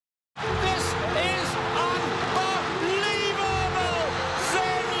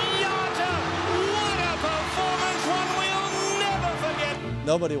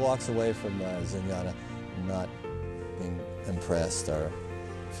Nobody walks away from Zenyatta not being impressed or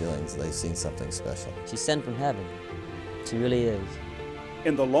feeling they've seen something special. She's sent from heaven. She really is.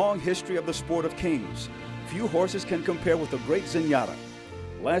 In the long history of the sport of kings, few horses can compare with the great Zenyatta.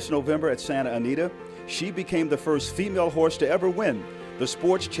 Last November at Santa Anita, she became the first female horse to ever win the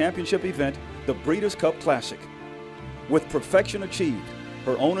sports championship event, the Breeders' Cup Classic. With perfection achieved,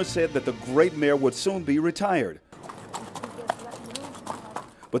 her owner said that the great mare would soon be retired.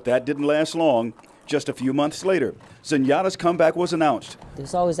 But that didn't last long. Just a few months later, Zenyatta's comeback was announced.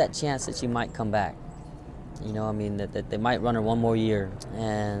 There's always that chance that she might come back. You know, I mean, that they might run her one more year.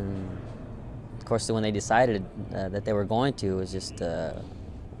 And of course, when they decided that they were going to, it was just,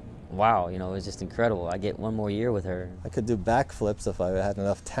 wow, you know, it was just incredible. I get one more year with her. I could do backflips if I had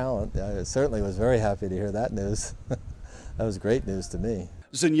enough talent. I certainly was very happy to hear that news. That was great news to me.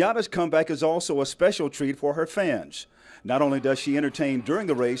 Zenyatta's comeback is also a special treat for her fans. Not only does she entertain during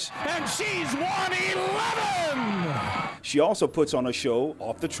the race, and she's won 11! She also puts on a show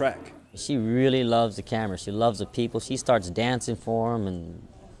off the track. She really loves the camera. She loves the people. She starts dancing for them and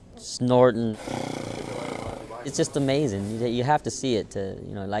snorting. It's just amazing. You have to see it to,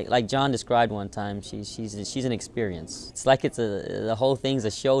 you know, like John described one time. She's an experience. It's like the whole thing's a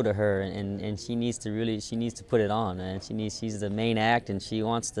show to her, and she needs to put it on. And she's the main act, and she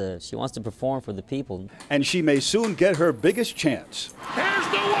wants to perform for the people. And she may soon get her biggest chance. Here's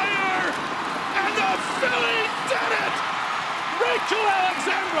the winner, and the filly did it! Rachel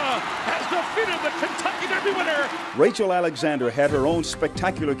Alexandra has defeated the Kentucky Derby winner. Rachel Alexander had her own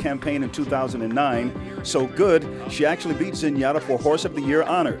spectacular campaign in 2009, so good she actually beat Zenyatta for Horse of the Year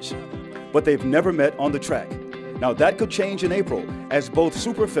honors. But they've never met on the track. Now that could change in April, as both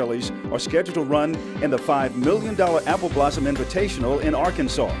super fillies are scheduled to run in the $5 million Apple Blossom Invitational in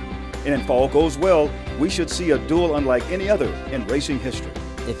Arkansas. And if all goes well, we should see a duel unlike any other in racing history.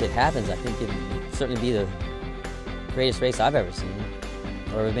 If it happens, I think it'll certainly be the greatest race I've ever seen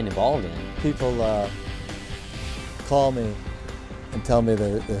or ever been involved in. People call me and tell me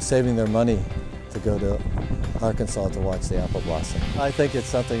they're saving their money to go to Arkansas to watch the Apple Blossom. I think it's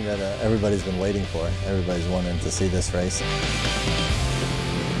something that everybody's been waiting for. Everybody's wanting to see this race.